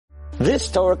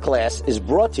This Torah class is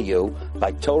brought to you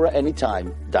by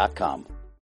TorahAnytime.com.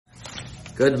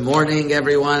 Good morning,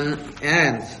 everyone,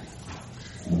 and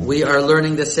we are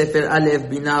learning the Sefer Aleph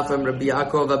Binah from Rabbi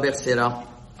Yaakov Abersera,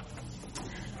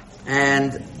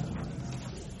 and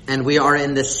we are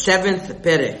in the 7th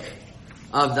perek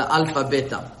of the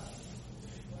alphabet.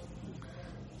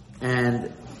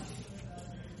 And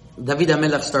David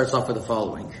HaMelech starts off with the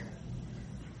following: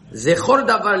 Zechor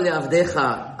davar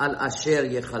le'avdecha al asher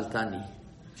yechaltani.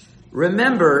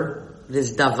 Remember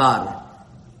this davar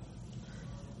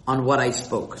on what I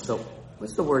spoke. So,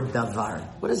 what's the word davar?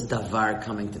 What is davar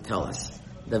coming to tell us?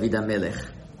 David HaMelech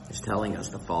is telling us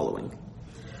the following.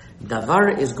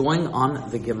 Davar is going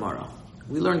on the Gemara.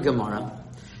 We learn Gemara,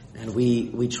 and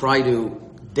we try to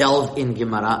delve in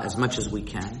Gemara as much as we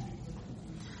can.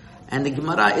 And the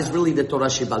Gemara is really the Torah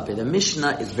Shebal Peh. The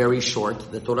Mishnah is very short.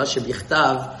 The Torah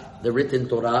Shebichtav, the written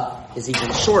Torah, is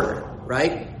even shorter,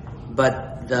 right?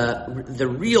 But the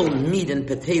real meat and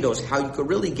potatoes, how you could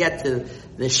really get to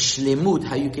the shlemut,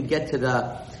 how you could get to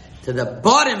the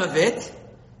bottom of it,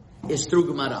 is through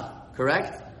Gemara,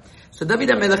 correct? So David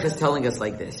HaMelech is telling us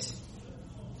like this: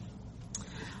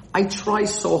 I try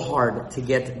so hard to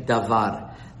get davar.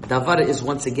 Davar is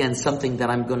once again something that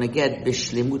I'm going to get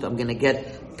bishlimut, I'm going to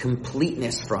get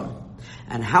completeness from.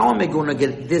 And how am I going to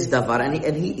get this davar?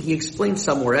 And he explains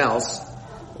somewhere else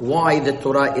why the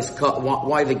Torah is called,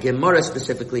 why the Gemara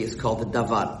specifically is called the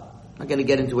davar. I'm not going to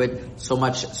get into it so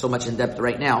much in depth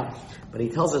right now, but he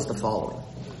tells us the following: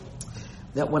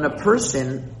 that when a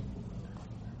person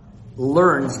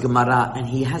learns Gemara and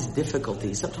he has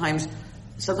difficulty, sometimes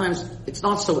it's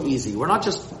not so easy. We're not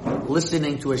just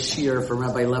listening to a shiur from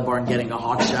Rabbi Lebar and getting a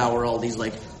hot shower, all these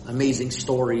like amazing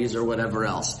stories or whatever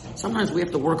else. Sometimes we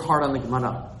have to work hard on the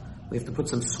Gemara. We have to put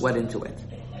some sweat into it.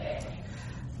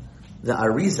 The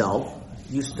Arizal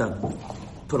used to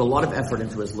put a lot of effort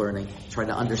into his learning, trying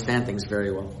to understand things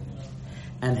very well.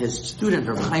 And his student,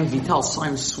 Rav Chaim Vital, saw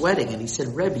him sweating, and he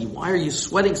said, "Rebbe, why are you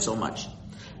sweating so much?"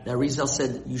 The Arizal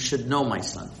said, "You should know, my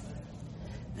son."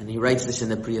 And he writes this in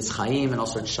the Priyas Chaim and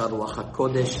also in Sharuach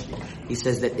HaKodesh. He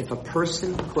says that if a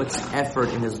person puts effort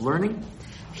in his learning,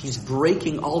 he's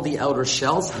breaking all the outer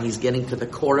shells and he's getting to the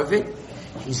core of it.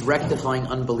 He's rectifying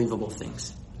unbelievable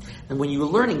things. And when you're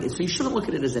learning, so you shouldn't look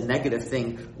at it as a negative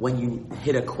thing when you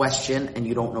hit a question and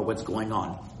you don't know what's going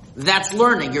on. That's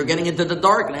learning. You're getting into the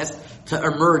darkness to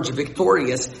emerge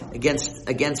victorious against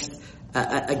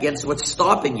what's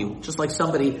stopping you. Just like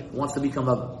somebody wants to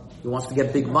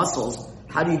get big muscles.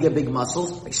 How do you get big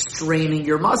muscles? By straining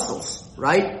your muscles,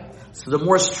 right? So the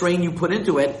more strain you put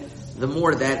into it, the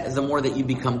more that you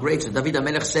become great. So David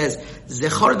HaMelech says,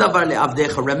 Zechor davar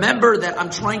le'avdecha. Remember that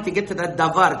I'm trying to get to that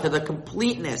davar, to the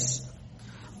completeness.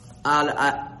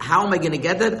 How am I going to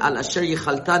get that? Al asher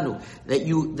yichaltanu. That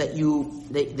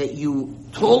you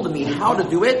told me how to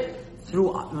do it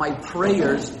through my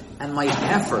prayers and my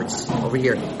efforts over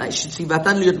here.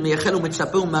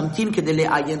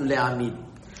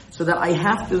 So that I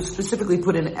have to specifically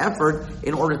put in effort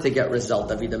in order to get result.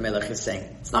 David HaMelech is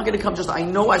saying, it's not going to come just, I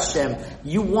know Hashem,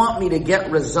 you want me to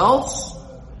get results,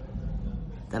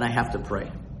 then I have to pray.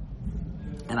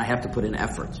 And I have to put in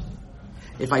effort.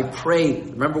 If I pray,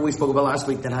 remember we spoke about last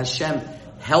week that Hashem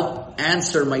help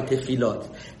answer my tefillot.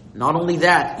 Not only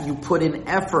that, you put in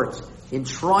effort in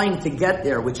trying to get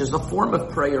there, which is a form of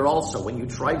prayer also. When you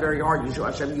try very hard, you show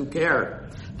Hashem you care,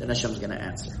 then Hashem's going to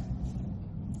answer.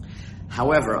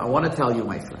 However, I want to tell you,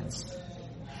 my friends,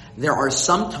 there are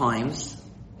some times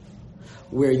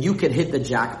where you could hit the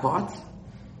jackpot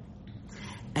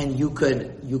and you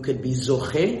could be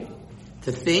zoche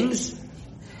to things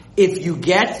if you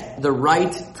get the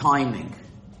right timing.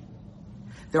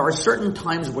 There are certain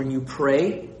times when you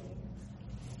pray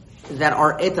that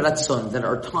are et ratzon, that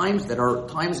are times that are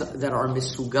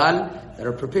misugal, that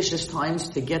are propitious times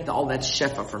to get all that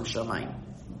shefa from Shamayim.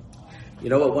 You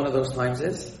know what one of those times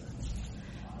is?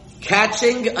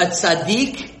 Catching a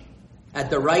tzaddik at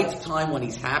the right time when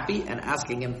he's happy and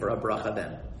asking him for a bracha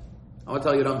then. I want to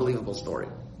tell you an unbelievable story.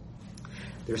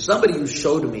 There's somebody who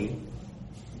showed me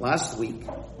last week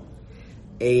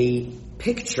a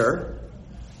picture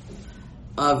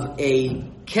of a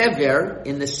kever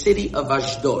in the city of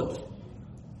Ashdod.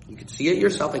 You can see it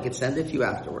yourself. I could send it to you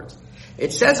afterwards.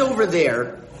 It says over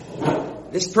there,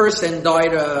 this person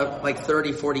died like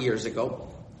 30, 40 years ago.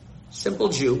 Simple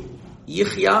Jew.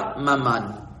 Yichya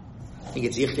Maman. I think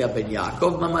it's Yichya ben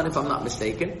Yaakov Maman, if I'm not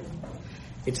mistaken.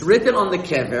 It's written on the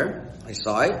kever. I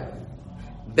saw it.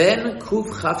 Ben Kuf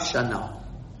Chaf Shana.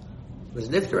 Was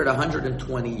nifter at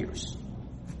 120 years.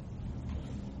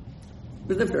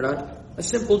 Was nifter at a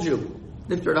simple Jew.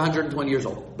 Nifter at 120 years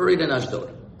old. Buried in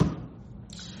Ashdod.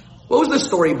 What was the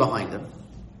story behind him?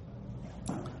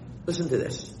 Listen to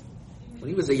this. When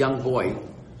he was a young boy,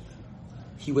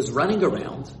 he was running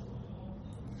around,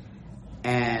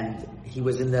 and he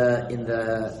was in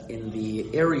the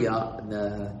area in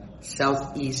the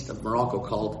southeast of Morocco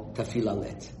called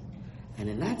Tafilalet. And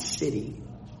in that city,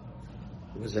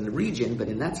 it was a region, but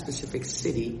in that specific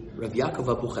city, Rav Yaakov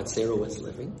Abuchatzera was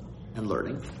living and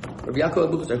learning. Rav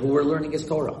Yaakov Abuchatzera, who were learning his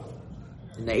Torah.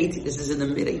 This is in the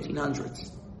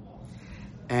mid-1800s.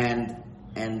 And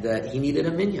he needed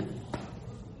a minyan.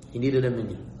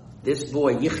 This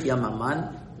boy, Yichya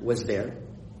Maman, was there.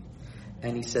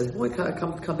 And he says, boy, come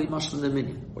be mashlim the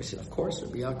minyan. Boy said, of course,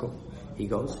 Rabbi Yaakov. He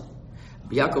goes.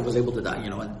 Rabbi Yaakov was able to die,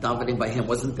 and davening by him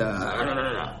wasn't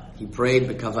he prayed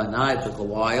b'kavanah. It took a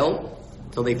while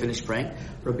until they finished praying.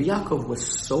 Rabbi Yaakov was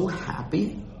so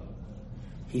happy.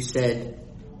 He said,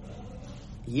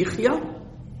 Yichya,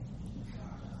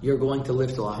 you're going to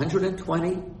live till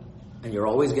 120, and you're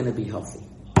always going to be healthy.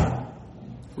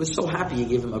 He was so happy he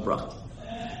gave him a bracha.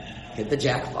 Hit the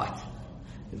jackpot.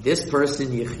 This person,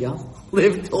 Yichya,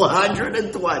 lived till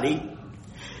 120.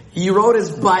 He rode his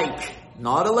bike,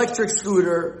 not electric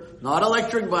scooter, not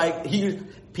electric bike.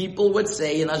 People would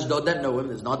say in Ashdod that know him,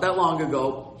 it's not that long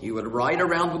ago, he would ride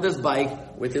around with his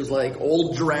bike, with his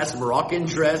old dress, Moroccan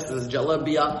dress, his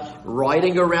jalabiyah,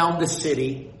 riding around the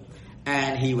city.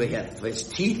 And he had his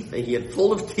teeth, he had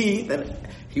full of teeth, and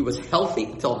he was healthy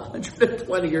until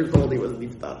 120 years old. He was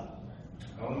niftar.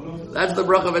 That's the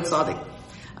bracha of a tzaddik.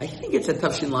 I think it's a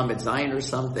Tafshin Lamed Zayin or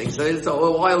something. So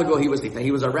a while ago he was niftar. He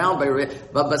was around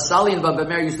Baba Sali and Baba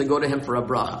Meir used to go to him for a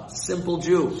bracha. Simple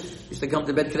Jew. Used to come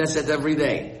to Bet Knesset every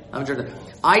day.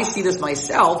 I see this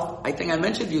myself. I think I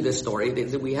mentioned to you this story.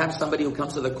 We have somebody who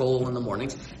comes to the kollel in the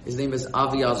mornings. His name is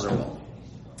Avi Azarwal.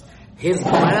 His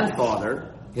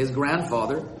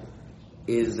grandfather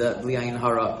is Liayin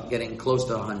Hara, getting close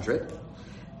to 100,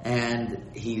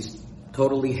 and he's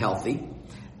totally healthy.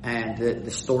 And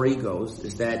the story goes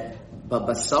is that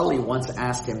Baba Sali once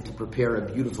asked him to prepare a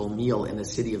beautiful meal in the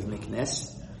city of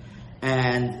Meknes,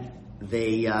 and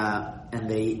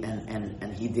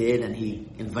he did, and he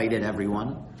invited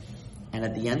everyone. And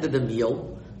at the end of the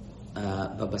meal,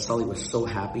 Baba Sali was so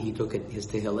happy, he took his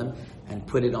tehillim and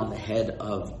put it on the head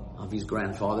of his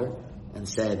grandfather and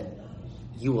said,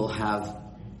 you will have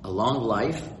a long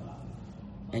life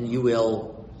and you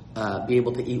will be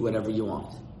able to eat whatever you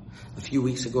want. A few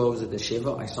weeks ago, I was at the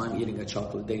Shiva. I saw him eating a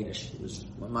chocolate Danish. He was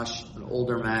an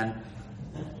older man,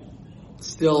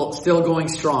 still going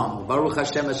strong. Baruch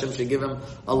Hashem, Hashem should give him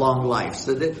a long life.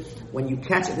 So when you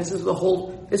catch it, this was the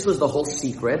whole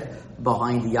secret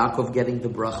behind Yaakov getting the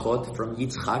brachot from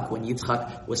Yitzchak, when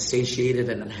Yitzchak was satiated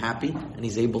and unhappy, and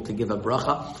he's able to give a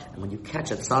bracha. And when you catch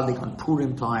a tzaddik on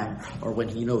Purim time, or when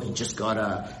he just got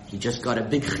a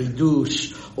big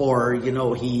chidush, or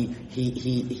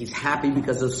he's happy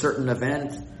because of a certain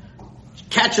event,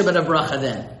 catch him at a bracha,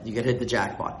 then you can hit the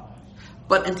jackpot.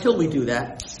 But until we do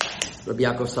that, Rabbi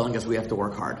Yaakov is telling us we have to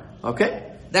work hard.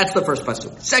 Okay? That's the first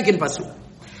pasuk. Second pasuk.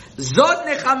 Zot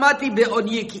nechamati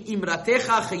be'oni ki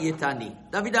imratecha chayetani.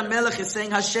 David HaMelech is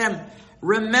saying, Hashem,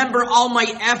 remember all my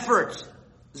effort.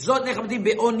 Zot nechamati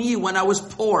be'oni, when I was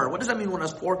poor. What does that mean when I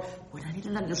was poor? When I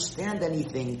didn't understand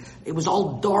anything. It was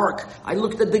all dark. I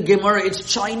looked at the Gemara, it's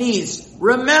Chinese.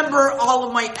 Remember all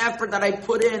of my effort that I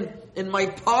put in my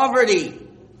poverty.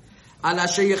 Ala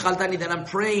sheyechaltani, that I'm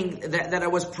praying, that I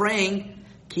was praying,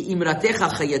 Ki imratecha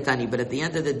chayetani, but at the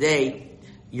end of the day,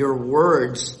 your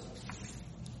words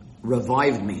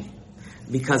revived me,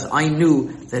 because I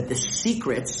knew that the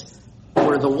secrets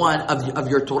were the one of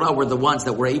your Torah were the ones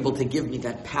that were able to give me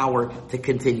that power to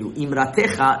continue.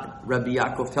 Imratecha, Rabbi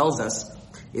Yaakov tells us,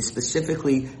 is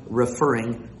specifically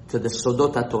referring to the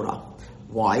Sodot HaTorah.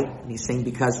 Why? And he's saying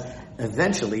because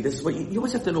eventually, this is what you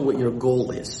always have to know what your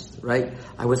goal is, right?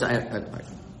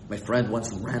 My friend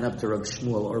once ran up to Rav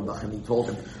Shmuel Orbach and he told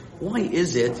him, why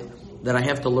is it that I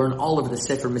have to learn all of the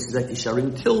Sefer Mesilat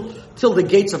Yesharim till the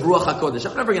gates of Ruach HaKodesh?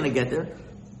 I'm never going to get there.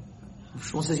 Rav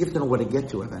Shmuel says you have to know where to get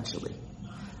to eventually.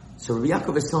 So Rabbi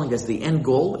Yaakov is telling us the end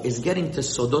goal is getting to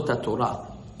Sodot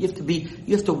HaTorah. You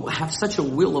have to have such a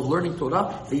will of learning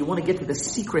Torah that you want to get to the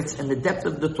secrets and the depth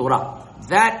of the Torah.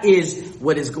 That is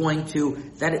what is going to,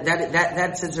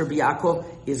 that says Rabbi Yaakov,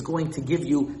 is going to give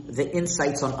you the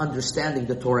insights on understanding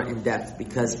the Torah in depth,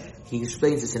 because he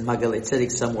explains this in Magalei Tzedek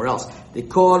somewhere else. The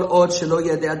kol od shelo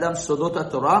yadei adam sodot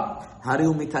haTorah, hari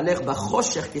hu mitalech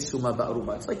b'choshech kisuma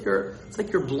ba'aruba. It's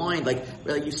like you're blind, like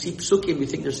you see psukim, you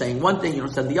think they're saying one thing, you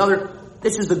understand the other.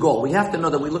 This is the goal. We have to know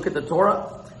that we look at the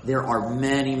Torah There are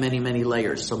many, many, many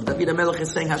layers. So David HaMelech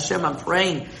is saying, Hashem, I'm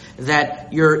praying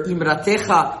that your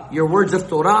imratecha, your words of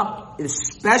Torah,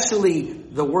 especially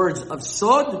the words of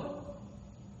Sod,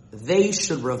 they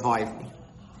should revive me.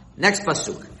 Next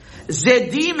pasuk.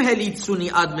 Zedim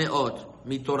helitzuni ad me'od,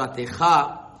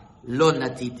 mitoratecha lo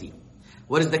natiti.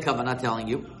 What is the kavanah telling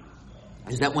you?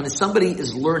 Is that when somebody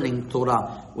is learning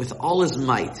Torah with all his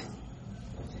might,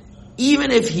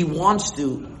 even if he wants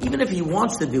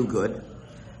to do good,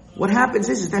 what happens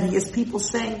is that he has people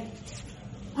saying,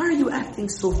 why are you acting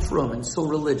so frum and so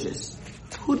religious?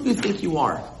 Who do you think you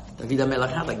are? David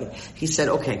HaMelech had like that. He said,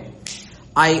 okay,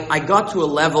 I got to a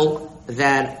level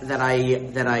that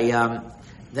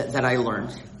I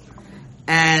learned,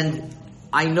 and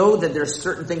I know that there's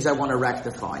certain things I want to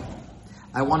rectify.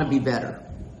 I want to be better.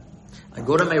 I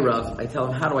go to my Rav, I tell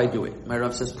him, how do I do it? My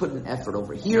Rav says, put an effort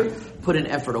over here, put an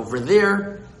effort over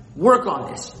there, work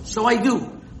on this. So I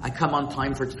do. I come on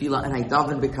time for tefillah and I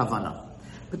daven b'kavanah.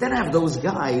 But then I have those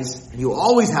guys, and you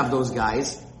always have those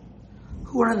guys,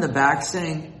 who are in the back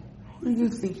saying, who do you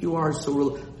think you are so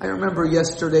real? I remember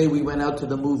yesterday we went out to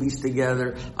the movies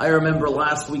together. I remember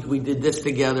last week we did this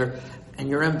together. And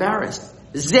you're embarrassed.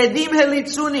 Zedim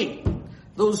helitzuni.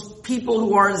 Those people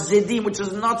who are zedim, which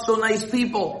is not so nice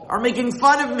people, are making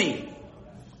fun of me.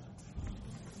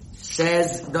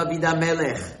 Says David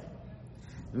HaMelech,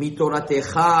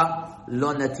 mitoratecha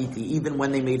lo natiti. Even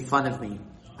when they made fun of me,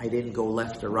 I didn't go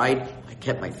left or right. I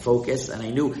kept my focus, and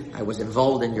I knew I was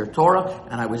involved in your Torah,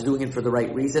 and I was doing it for the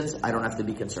right reasons. I don't have to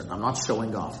be concerned. I'm not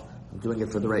showing off. I'm doing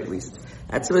it for the right reasons.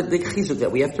 That's a big chizuk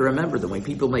that we have to remember, that when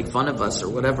people make fun of us or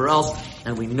whatever else,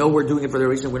 and we know we're doing it for the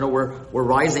reason, we know we're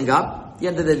rising up, at the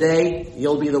end of the day,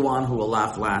 you'll be the one who will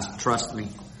laugh last. Trust me.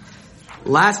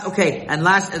 And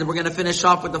we're going to finish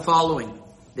off with the following.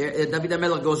 David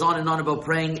HaMelech goes on and on about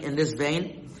praying in this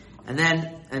vein,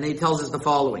 and he tells us the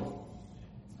following.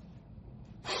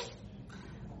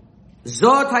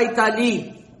 Zot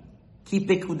haytali ki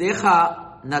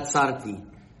pekudecha natzarti.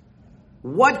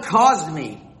 What caused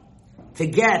me to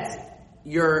get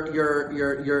your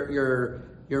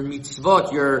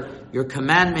mitzvot, your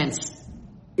commandments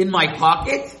in my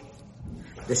pocket?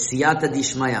 The siyata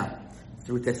dishmaya,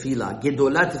 through tefillah.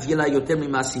 Gedola tefillah yoter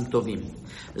mimasim tovim.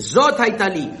 Zot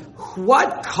haytali.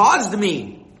 What caused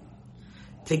me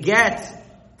to get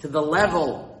to the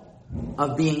level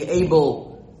of being able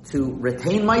to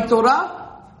retain my Torah?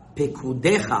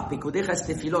 Pekudecha. Pekudecha is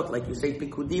tefillot, like you say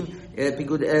pekudim,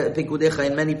 pekudecha.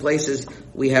 In many places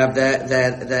we have that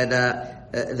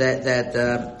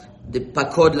the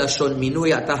pakod lashon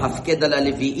minui ata hafked ala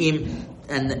leviim,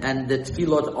 and the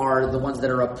tefillot are the ones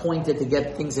that are appointed to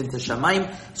get things into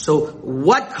Shamayim. So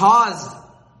what caused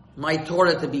my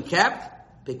Torah to be kept?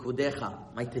 Pekudecha,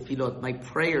 my tefillot, my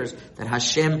prayers, that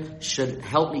Hashem should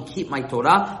help me keep my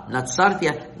Torah,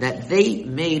 Natzartia, that they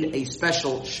made a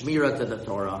special shmira to the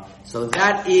Torah. So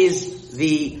that is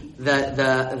the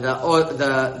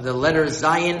letter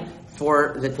Zayin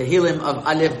for the Tehillim of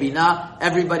Aleph Binah.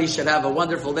 Everybody should have a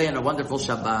wonderful day and a wonderful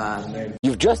Shabbat.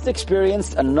 You've just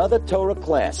experienced another Torah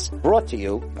class brought to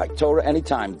you by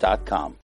TorahAnytime.com.